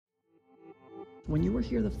When you were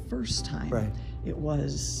here the first time, Right. it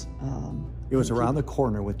was... It was Around the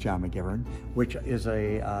Corner with John McGivern, which is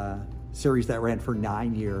a series that ran for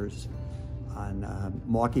 9 years. On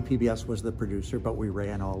Milwaukee PBS was the producer, but we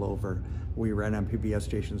ran all over. We ran on PBS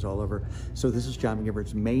stations all over. So this is John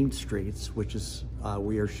McGivern's Main Streets, which is,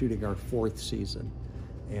 we are shooting our 4th season.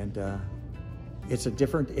 And it's a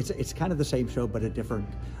different, it's kind of the same show, but a different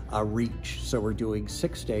reach. So we're doing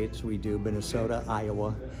 6 states. We do Minnesota,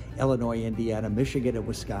 Iowa, Illinois, Indiana, Michigan, and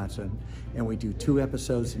Wisconsin. And we do 2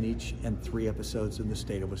 episodes in each and 3 episodes in the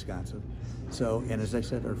state of Wisconsin. So, and as I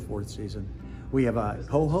said, our 4th season. We have a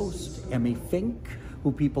co-host, Emmy Fink,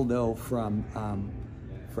 who people know from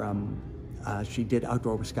she did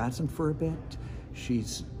Outdoor Wisconsin for a bit.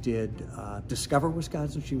 She's did Discover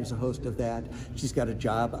Wisconsin. She was a host of that. She's got a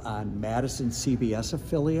job on Madison CBS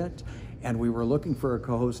affiliate. And we were looking for a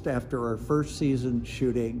co-host after our first season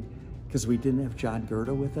shooting because we didn't have John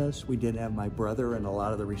Gerda with us. We didn't have my brother, and a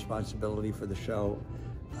lot of the responsibility for the show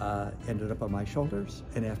ended up on my shoulders.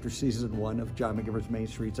 And after season 1 of John McGivern's Main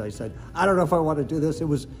Streets, I said, I don't know if I want to do this. It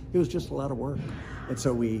was just a lot of work. And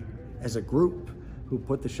so we, as a group who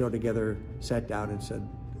put the show together, sat down and said,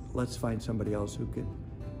 let's find somebody else who could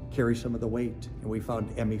carry some of the weight. And we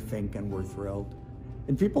found Emmy Fink, and we're thrilled.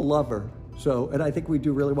 And people love her. So, and I think we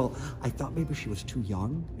do really well. I thought maybe she was too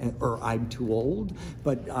young, or I'm too old,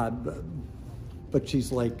 but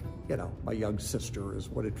she's like, you know, my young sister is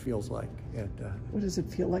what it feels like. And what does it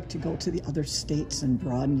feel like to go to the other states and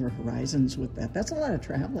broaden your horizons with that? That's a lot of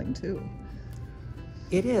traveling too.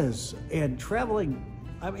 It is, and traveling.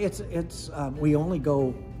 I mean, we only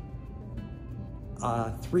go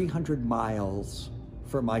 300 miles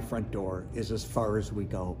from my front door is as far as we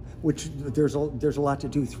go, which there's a lot to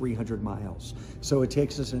do, 300 miles. So it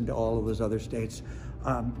takes us into all of those other states.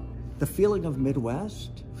 The feeling of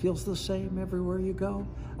Midwest feels the same everywhere you go.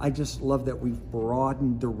 I just love that we've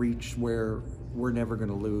broadened the reach where we're never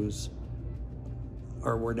gonna lose,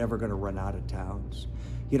 or we're never gonna run out of towns.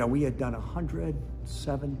 You know, we had done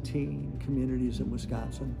 117 communities in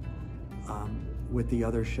Wisconsin with the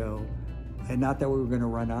other show. And not that we were going to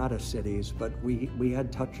run out of cities, but we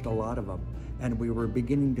had touched a lot of them, and we were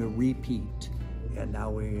beginning to repeat. And now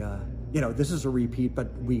we, you know, this is a repeat,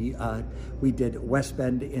 but we did West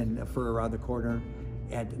Bend for Around the Corner,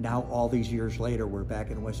 and now all these years later, we're back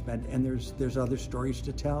in West Bend, and there's other stories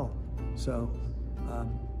to tell. So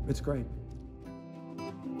it's great.